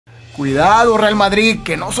Cuidado, Real Madrid,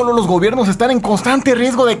 que no solo los gobiernos están en constante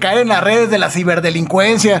riesgo de caer en las redes de la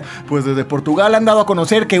ciberdelincuencia, pues desde Portugal han dado a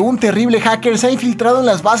conocer que un terrible hacker se ha infiltrado en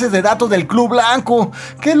las bases de datos del club blanco.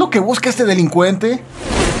 ¿Qué es lo que busca este delincuente?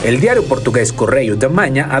 El diario portugués Correio da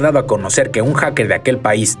Manhã ha dado a conocer que un hacker de aquel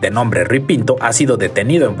país de nombre Rui Pinto ha sido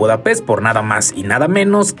detenido en Budapest por nada más y nada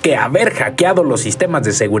menos que haber hackeado los sistemas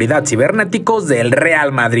de seguridad cibernéticos del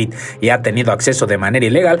Real Madrid y ha tenido acceso de manera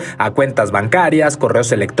ilegal a cuentas bancarias,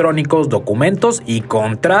 correos electrónicos, documentos y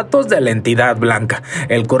contratos de la entidad blanca.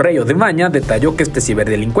 El Correio da Manhã detalló que este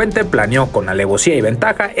ciberdelincuente planeó con alevosía y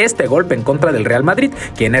ventaja este golpe en contra del Real Madrid,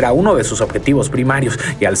 quien era uno de sus objetivos primarios,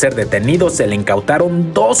 y al ser detenido se le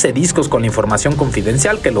incautaron 12 discos con la información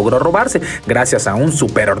confidencial que logró robarse gracias a un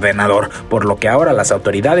superordenador, por lo que ahora las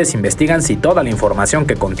autoridades investigan si toda la información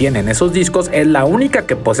que contienen esos discos es la única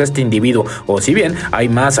que posee este individuo o si bien hay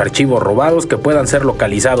más archivos robados que puedan ser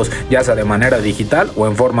localizados, ya sea de manera digital o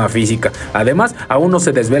en forma física. Además, aún no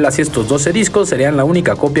se desvela si estos 12 discos serían la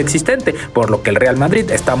única copia existente, por lo que el Real Madrid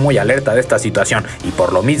está muy alerta de esta situación y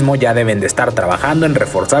por lo mismo ya deben de estar trabajando en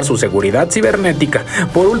reforzar su seguridad cibernética.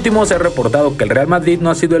 Por último, se ha reportado que el Real Madrid no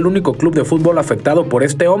ha sido el único club de fútbol afectado por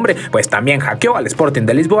este hombre, pues también hackeó al Sporting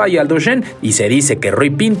de Lisboa y al Dogen, y se dice que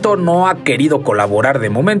Rui Pinto no ha querido colaborar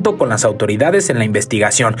de momento con las autoridades en la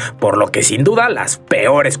investigación, por lo que sin duda las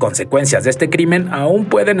peores consecuencias de este crimen aún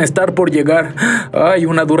pueden estar por llegar. Hay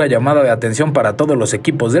una dura llamada de atención para todos los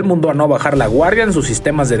equipos del mundo a no bajar la guardia en sus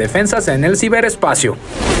sistemas de defensas en el ciberespacio.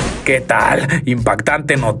 ¿Qué tal?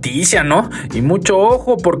 Impactante noticia, ¿no? Y mucho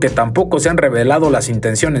ojo porque tampoco se han revelado las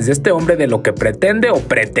intenciones de este hombre de lo que pretende o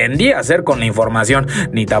pretendía hacer con la información,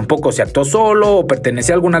 ni tampoco se actuó solo o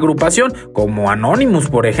pertenecía a alguna agrupación, como Anonymous,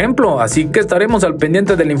 por ejemplo, así que estaremos al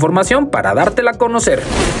pendiente de la información para dártela a conocer.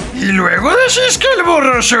 ¿Y luego decís que el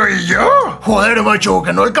borro soy yo? Joder, macho,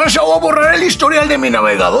 que no he alcanzado a borrar el historial de mi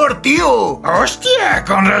navegador, tío. Hostia,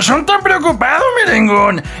 con razón tan preocupado,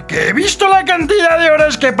 merengón, que he visto la cantidad de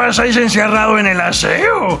horas que pasáis encerrado en el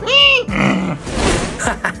aseo.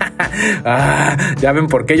 Ya ven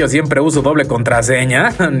por qué yo siempre uso doble contraseña,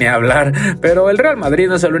 ni hablar. Pero el Real Madrid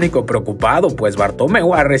no es el único preocupado, pues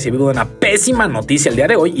Bartomeu ha recibido una pésima noticia el día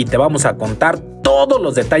de hoy y te vamos a contar todos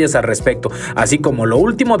los detalles al respecto, así como lo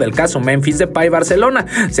último del caso Memphis Depay Barcelona.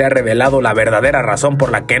 Se ha revelado la verdadera razón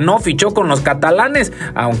por la que no fichó con los catalanes,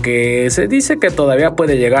 aunque se dice que todavía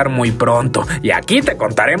puede llegar muy pronto, y aquí te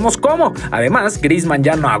contaremos cómo. Además, Griezmann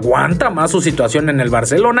ya no aguanta más su situación en el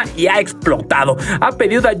Barcelona y ha explotado. Ha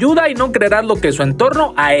pedido ayuda y no creerás lo que su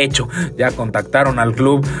entorno ha hecho. Ya contactaron al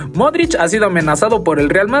club. Modrić ha sido amenazado por el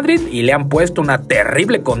Real Madrid y le han puesto una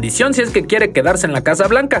terrible condición si es que quiere quedarse en la Casa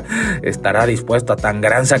Blanca. ¿Estará dispuesto a tan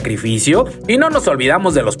gran sacrificio? Y no nos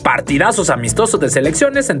olvidamos de los partidazos amistosos de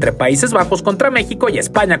selecciones entre Países Bajos contra México y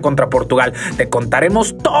España contra Portugal. Te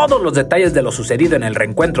contaremos todos los detalles de lo sucedido en el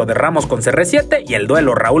reencuentro de Ramos con CR7 y el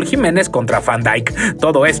duelo Raúl Jiménez contra Van Dijk.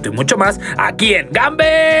 Todo esto y mucho más aquí en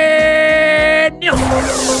Gambeta.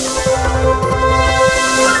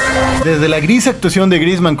 Desde la gris actuación de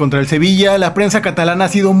Griezmann contra el Sevilla, la prensa catalana ha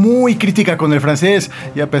sido muy crítica con el francés,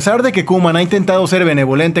 y a pesar de que Koeman ha intentado ser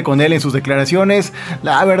benevolente con él en sus declaraciones,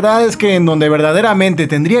 la verdad es que en donde verdaderamente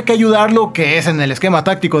tendría que ayudarlo, que es en el esquema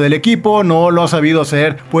táctico del equipo, no lo ha sabido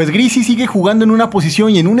hacer, pues Grisi sigue jugando en una posición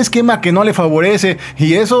y en un esquema que no le favorece,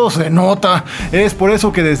 y eso se nota. Es por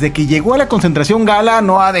eso que desde que llegó a la concentración gala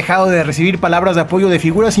no ha dejado de recibir palabras de apoyo de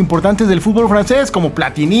figuras importantes del fútbol francés como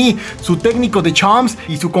Platini, su técnico de Champs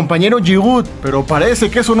y su compañero Giroud, pero parece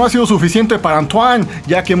que eso no ha sido suficiente para Antoine,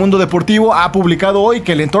 ya que Mundo Deportivo ha publicado hoy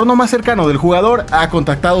que el entorno más cercano del jugador ha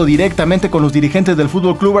contactado directamente con los dirigentes del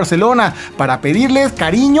FC Barcelona para pedirles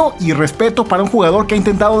cariño y respeto para un jugador que ha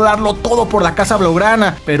intentado darlo todo por la casa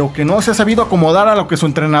blaugrana, pero que no se ha sabido acomodar a lo que su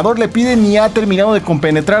entrenador le pide ni ha terminado de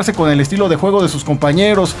compenetrarse con el estilo de juego de sus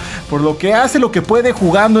compañeros, por lo que hace lo que puede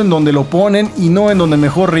jugando en donde lo ponen y no en donde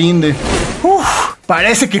mejor rinde.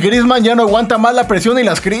 Parece que Griezmann ya no aguanta más la presión y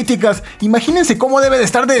las críticas. Imagínense cómo debe de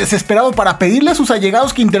estar de desesperado para pedirle a sus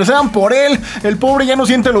allegados que intercedan por él. El pobre ya no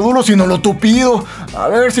siente lo duro sino lo tupido. A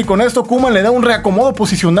ver si con esto Koeman le da un reacomodo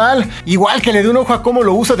posicional. Igual que le dé un ojo a cómo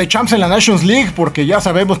lo usa de Champs en la Nations League, porque ya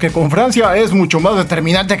sabemos que con Francia es mucho más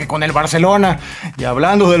determinante que con el Barcelona. Y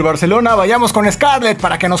hablando del Barcelona, vayamos con Scarlett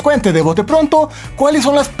para que nos cuente de bote pronto cuáles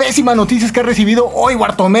son las pésimas noticias que ha recibido hoy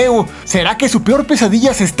Bartomeu. ¿Será que su peor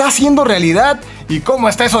pesadilla se está haciendo realidad? ¿Y cómo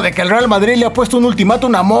está eso de que el Real Madrid le ha puesto un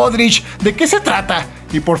ultimátum a Modrić? ¿De qué se trata?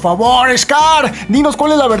 Y por favor, Scar, dinos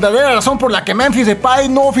cuál es la verdadera razón por la que Memphis Depay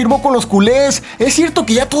no firmó con los culés. ¿Es cierto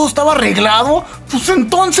que ya todo estaba arreglado? Pues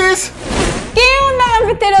entonces... ¿Qué onda,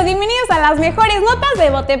 gambiteros? Bienvenidos a las mejores notas de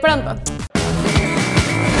bote pronto.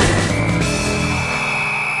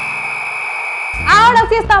 ahora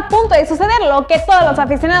sí está a punto de suceder lo que todos los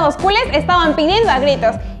aficionados culés estaban pidiendo a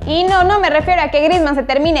gritos. Y no me refiero a que Griezmann se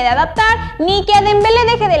termine de adaptar, ni que a Dembélé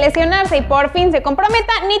deje de lesionarse y por fin se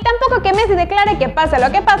comprometa, ni tampoco que Messi declare que pase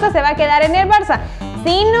lo que pase se va a quedar en el Barça,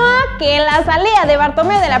 sino que la salida de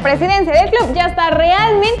Bartomeu de la presidencia del club ya está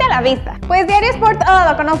realmente a la vista. Pues Diario Sport ha dado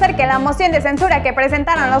a conocer que la moción de censura que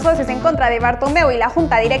presentaron los socios en contra de Bartomeu y la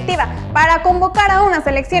junta directiva para convocar a unas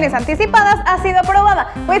elecciones anticipadas ha sido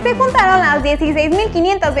aprobada, pues se juntaron las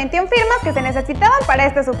 16.521 firmas que se necesitaban para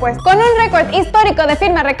este supuesto, con un récord histórico de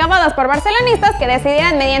firmas recabadas por barcelonistas que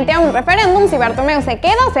decidirán mediante un referéndum si Bartomeu se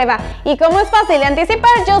queda o se va. Y como es fácil de anticipar,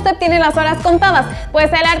 Josep tiene las horas contadas,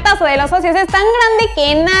 pues el hartazo de los socios es tan grande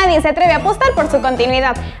que nadie se atreve a apostar por su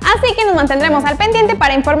continuidad. Así que nos mantendremos al pendiente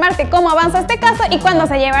para informarte cómo avanza este caso y cuándo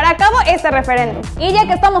se llevará a cabo este referéndum. Y ya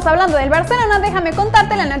que estamos hablando del Barcelona, déjame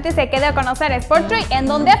contarte la noticia que dio a conocer Sport3, en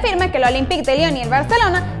donde afirma que el Olympique de Lyon y el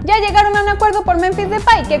Barcelona ya llegaron a un acuerdo por Memphis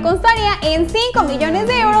Depay que constaría en 5 millones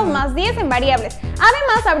de euros más 10 en variables.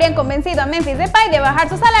 Además, habrían convencido a Memphis Depay de bajar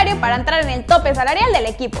su salario para entrar en el tope salarial del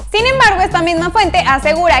equipo. Sin embargo, esta misma fuente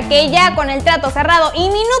asegura que ya con el trato cerrado y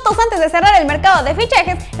minutos antes de cerrar el mercado de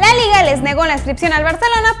fichajes, la liga les negó la inscripción al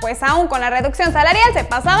Barcelona, pues aún con la reducción salarial se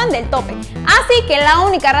pasaban del tope. Así que la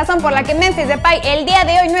única razón por la que Memphis Depay el día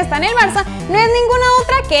de hoy no está en el Barça no es ninguna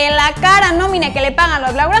otra que la cara nómina que le pagan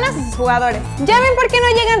los blaugranas a sus jugadores. ¿Ya ven por qué no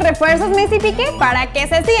llegan refuerzos Messi y Piqué? Para que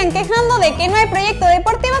se sigan quejando de que no hay proyecto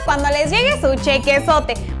deportivo cuando les llegue su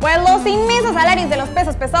chequezote. Pues los inmensos salarios de los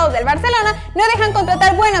pesos pesados del Barcelona no dejan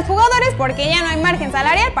contratar buenos jugadores porque ya no hay margen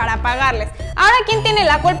salarial para pagarles. Ahora, ¿quién tiene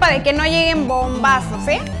la culpa de que no lleguen bombazos,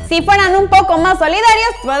 Si fueran un poco más solidarios,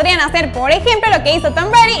 podrían hacer, por ejemplo, lo que hizo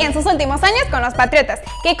Tom Brady en sus últimos años con los Patriotas,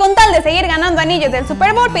 que con tal de seguir ganando anillos del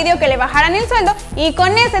Super Bowl pidió que le bajaran el sueldo y con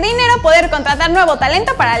ese dinero poder contratar nuevo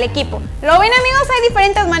talento para el equipo. ¿Lo ven, amigos? Hay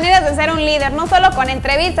diferentes maneras de ser un líder, no solo con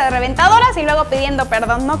entrevistas reventadoras y luego pidiendo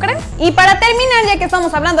perdón, ¿no creen? Y para terminar, ya que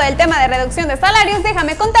estamos hablando del tema de reducción de salarios,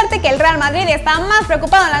 déjame contarte que el Real Madrid está más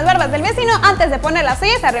preocupado en las barbas del vecino antes de poner las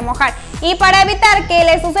suyas a remojar. Y para evitar que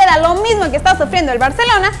le suceda lo mismo que está sufriendo el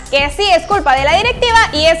Barcelona, que sí es culpa de la directiva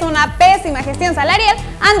y es una pésima gestión salarial,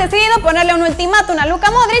 han decidido ponerle un ultimátum a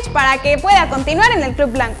Luka Modrić para que pueda continuar en el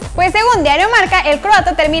club blanco. Pues según Diario Marca, el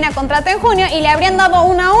croata termina contrato en junio y le habrían dado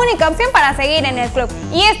una única opción para seguir en el club,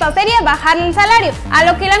 y esta sería bajarle el salario, a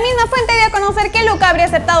lo que la misma fuente dio a conocer que Luka habría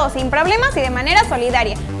aceptado sin problemas y de manera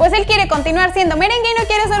solidaria, pues él quiere continuar siendo merengue y no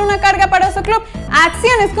quiere ser una carga para su club.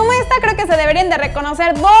 Acciones como esta creo que se deberían de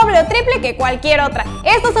reconocer doble o triple que cualquier otra.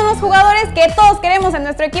 Estos son los jugadores que todos queremos en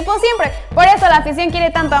nuestro equipo siempre, por eso la afición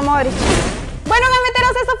quiere tanto a Modrić. Bueno,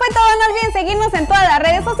 gambeteros, eso fue todo. No olviden seguirnos en todas las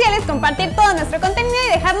redes sociales, compartir todo nuestro contenido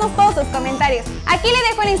y dejarnos todos sus comentarios. Aquí le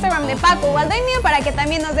dejo el Instagram de Paco, Waldo y mío para que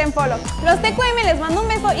también nos den follow. Los TQM les mando un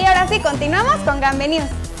beso y ahora sí continuamos con Gambenidos.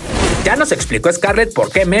 Ya nos explicó Scarlett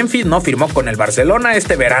por qué Memphis no firmó con el Barcelona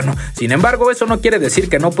este verano. Sin embargo, eso no quiere decir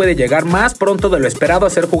que no puede llegar más pronto de lo esperado a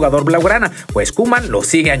ser jugador blaugrana, pues Koeman lo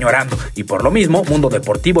sigue añorando. Y por lo mismo, Mundo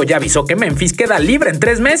Deportivo ya avisó que Memphis queda libre en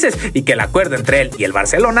 3 meses y que el acuerdo entre él y el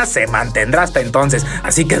Barcelona se mantendrá hasta entonces.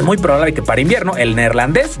 Así que es muy probable que para invierno el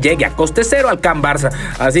neerlandés llegue a coste cero al Camp Barça.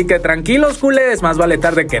 Así que tranquilos, culés, más vale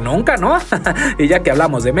tarde que nunca, ¿no? Y ya que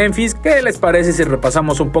hablamos de Memphis, ¿qué les parece si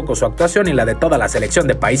repasamos un poco su actuación y la de toda la selección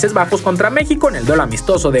de Países Bajos contra México en el duelo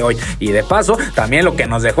amistoso de hoy? Y de paso, también lo que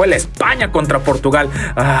nos dejó el España contra Portugal.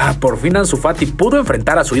 Por fin Ansu Fati pudo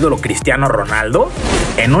enfrentar a su ídolo Cristiano Ronaldo.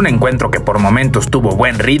 En un encuentro que por momentos tuvo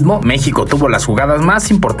buen ritmo, México tuvo las jugadas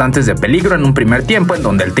más importantes de peligro en un primer tiempo en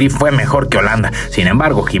donde el Tri fue mejor que Holanda. Sin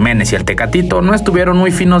embargo, Jiménez y el Tecatito no estuvieron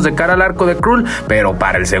muy finos de cara al arco de Krul, pero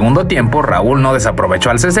para el segundo tiempo Raúl no desaprovechó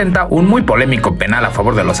al 60 un muy polémico penal a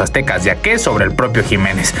favor de los aztecas, ya que sobre el propio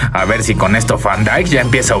Jiménez. A ver si con esto Van Dijk ya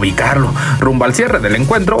empieza a ubicarlo. Rumbo al cierre del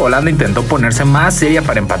encuentro, Holanda intentó ponerse más seria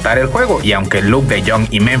para empatar el juego, y aunque Luke de Jong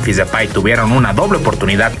y Memphis Depay tuvieron una doble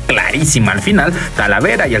oportunidad clarísima al final,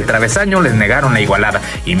 Talavera y el travesaño les negaron la igualada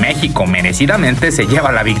y México merecidamente se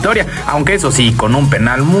lleva la victoria, aunque eso sí, con un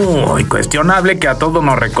penal muy cuestionable que a todos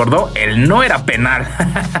nos recordó el no era penal.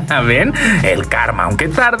 ¿Ven? El karma, aunque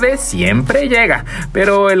tarde, siempre llega.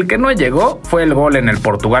 Pero el que no llegó fue el gol en el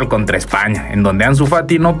Portugal contra España, en donde Ansu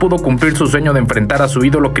Fati no pudo cumplir su sueño de enfrentar a su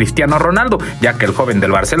ídolo Cristiano Cristiano Ronaldo, ya que el joven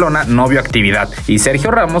del Barcelona no vio actividad, y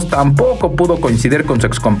Sergio Ramos tampoco pudo coincidir con su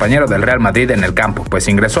excompañero del Real Madrid en el campo, pues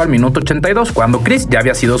ingresó al minuto 82 cuando Chris ya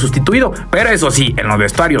había sido sustituido. Pero eso sí, en los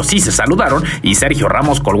vestuarios sí se saludaron y Sergio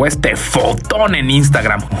Ramos colgó este fotón en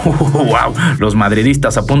Instagram. ¡Wow! Los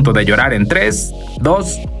madridistas a punto de llorar en 3,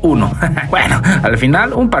 2, 1. Bueno, al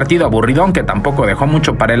final un partido aburridón que tampoco dejó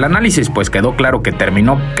mucho para el análisis, pues quedó claro que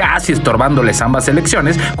terminó casi estorbándoles ambas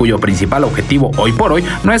selecciones, cuyo principal objetivo hoy por hoy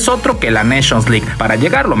no es otro que la Nations League, para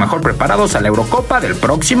llegar lo mejor preparados a la Eurocopa del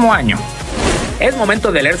próximo año. Es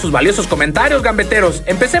momento de leer sus valiosos comentarios, gambeteros.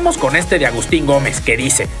 Empecemos con este de Agustín Gómez, que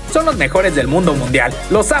dice: son los mejores del mundo mundial,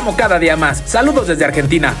 los amo cada día más, saludos desde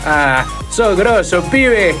Argentina. Ah, so grosso,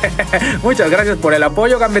 pibe. Muchas gracias por el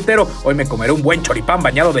apoyo, gambetero. Hoy me comeré un buen choripán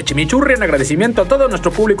bañado de chimichurri en agradecimiento a todo nuestro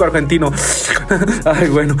público argentino. Ay,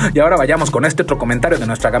 bueno, y ahora vayamos con este otro comentario de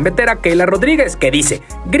nuestra gambetera, Keila Rodríguez, que dice: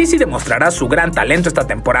 Grisi demostrará su gran talento esta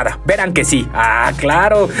temporada, verán que sí. Ah,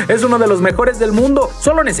 claro, es uno de los mejores del mundo,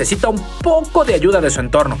 solo necesita un poco de ayuda de su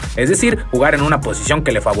entorno, es decir, jugar en una posición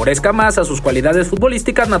que le favorezca más a sus cualidades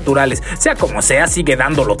futbolísticas naturales. Sea como sea, sigue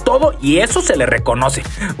dándolo todo y eso se le reconoce.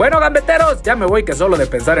 Bueno, gambeteros, ya me voy, que solo de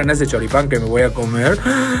pensar en ese choripán que me voy a comer,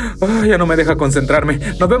 ya no me deja concentrarme.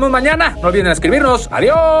 Nos vemos mañana, no olviden escribirnos.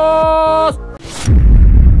 ¡Adiós!